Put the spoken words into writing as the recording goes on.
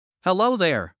Hello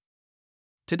there!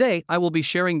 Today I will be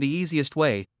sharing the easiest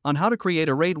way on how to create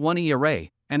a RAID 1E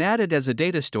array and add it as a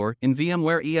data store in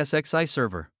VMware ESXi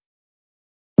Server.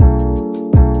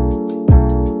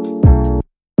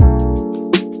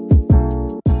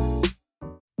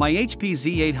 My HP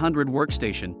Z800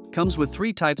 workstation comes with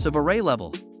three types of array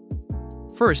level.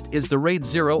 First is the RAID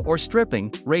 0 or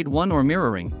stripping, RAID 1 or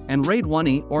mirroring, and RAID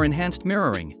 1E or enhanced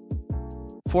mirroring.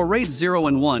 For RAID 0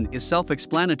 and 1 is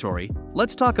self-explanatory,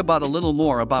 let's talk about a little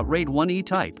more about RAID 1E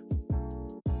type.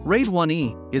 RAID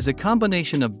 1E is a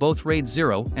combination of both RAID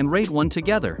 0 and RAID 1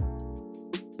 together.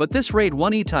 But this RAID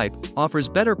 1E type offers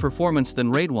better performance than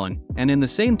RAID 1 and in the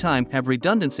same time have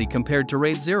redundancy compared to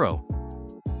RAID 0.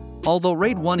 Although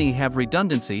RAID 1E have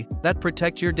redundancy that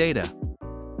protect your data.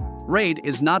 RAID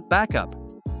is not backup.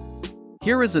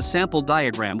 Here is a sample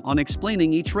diagram on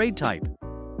explaining each RAID type.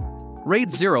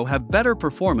 RAID 0 have better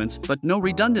performance but no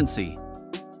redundancy.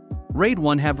 RAID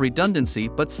 1 have redundancy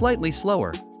but slightly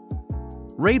slower.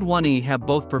 RAID 1E have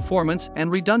both performance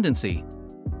and redundancy.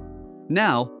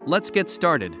 Now, let's get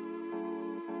started.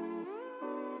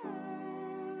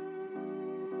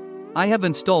 I have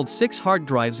installed 6 hard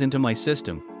drives into my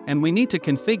system, and we need to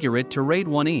configure it to RAID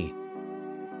 1E.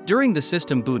 During the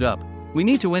system boot up, we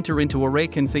need to enter into Array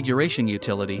Configuration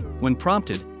utility. When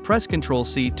prompted, press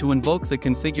Ctrl+C to invoke the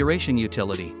configuration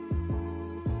utility.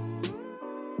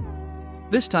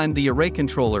 This time the array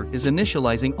controller is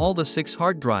initializing all the 6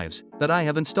 hard drives that I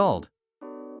have installed.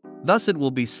 Thus it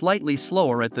will be slightly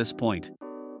slower at this point.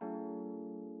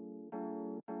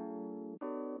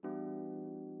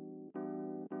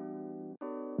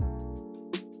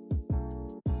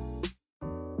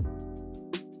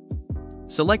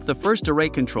 Select the first array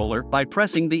controller by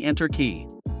pressing the Enter key.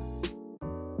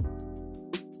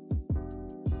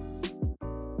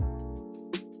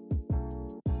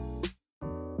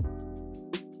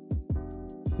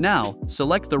 Now,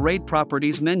 select the RAID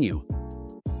Properties menu.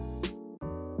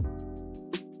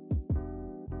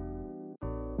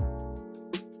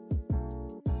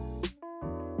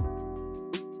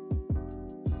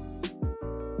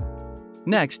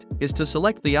 Next is to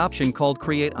select the option called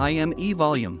Create IME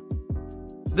Volume.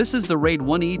 This is the RAID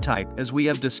 1E type as we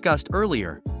have discussed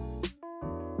earlier.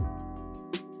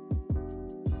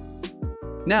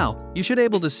 Now, you should be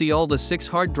able to see all the 6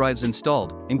 hard drives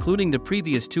installed, including the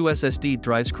previous 2 SSD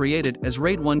drives created as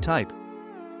RAID 1 type.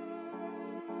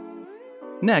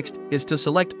 Next is to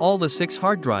select all the 6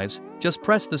 hard drives, just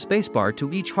press the spacebar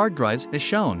to each hard drive as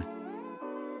shown.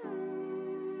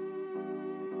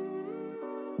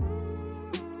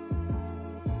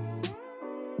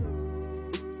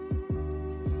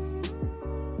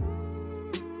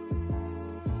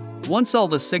 Once all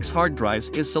the 6 hard drives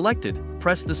is selected,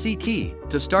 press the C key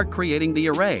to start creating the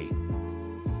array.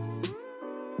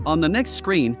 On the next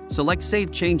screen, select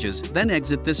Save Changes, then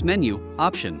exit this menu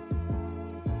option.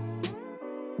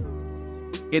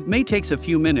 It may take a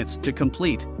few minutes to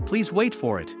complete, please wait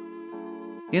for it.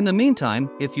 In the meantime,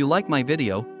 if you like my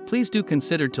video, please do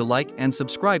consider to like and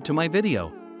subscribe to my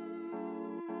video.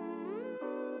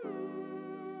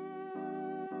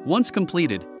 Once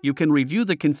completed, you can review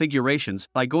the configurations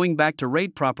by going back to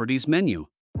RAID Properties menu.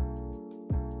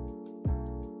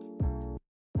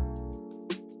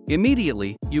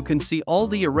 Immediately, you can see all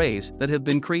the arrays that have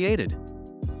been created.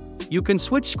 You can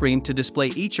switch screen to display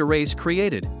each arrays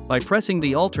created by pressing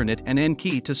the Alternate and N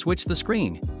key to switch the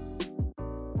screen.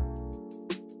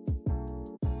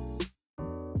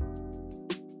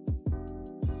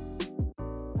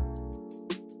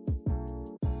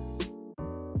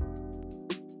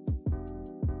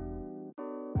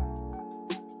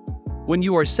 When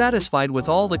you are satisfied with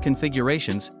all the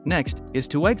configurations, next is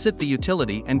to exit the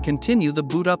utility and continue the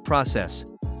boot up process.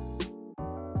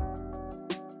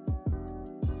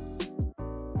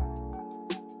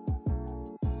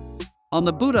 On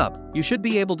the boot up, you should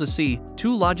be able to see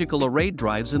 2 logical array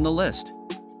drives in the list.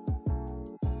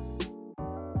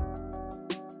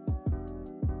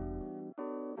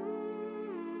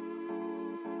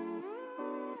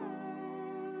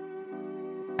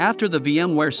 After the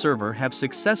VMware server have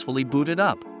successfully booted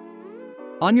up.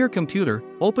 On your computer,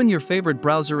 open your favorite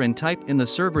browser and type in the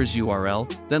server's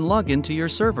URL, then log into your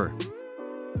server.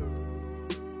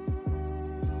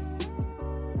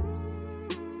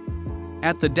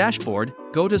 At the dashboard,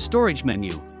 go to Storage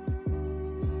menu.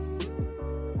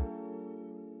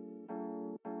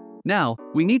 Now,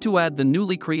 we need to add the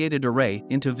newly created array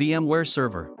into VMware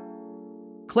server.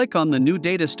 Click on the New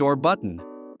Data Store button.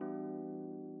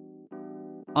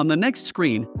 On the next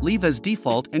screen, leave as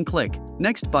default and click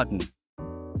Next button.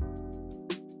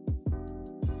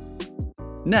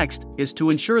 Next is to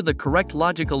ensure the correct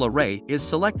logical array is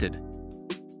selected.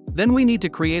 Then we need to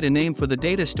create a name for the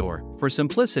Datastore. For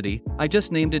simplicity, I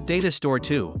just named it Datastore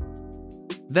 2.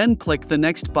 Then click the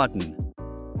Next button.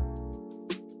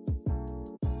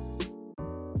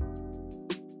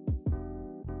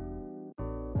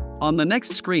 On the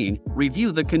next screen,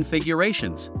 review the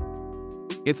configurations.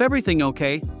 If everything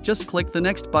okay, just click the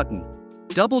Next button.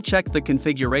 Double-check the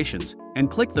configurations, and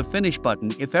click the Finish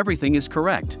button if everything is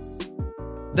correct.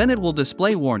 Then it will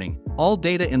display warning, all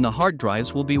data in the hard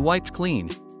drives will be wiped clean.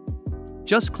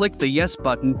 Just click the Yes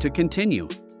button to continue.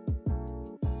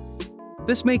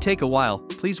 This may take a while,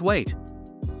 please wait.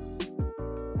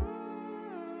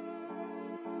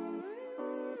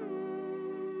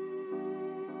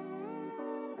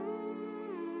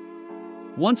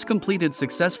 Once completed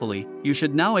successfully, you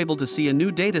should now able to see a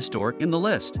new Datastore in the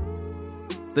list.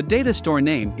 The Datastore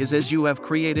name is as you have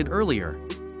created earlier.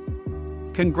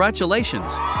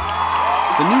 Congratulations!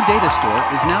 The new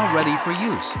Datastore is now ready for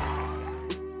use.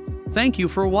 Thank you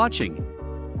for watching.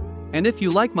 And if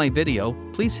you like my video,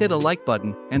 please hit a like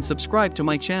button and subscribe to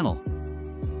my channel.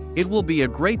 It will be a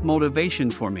great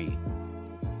motivation for me.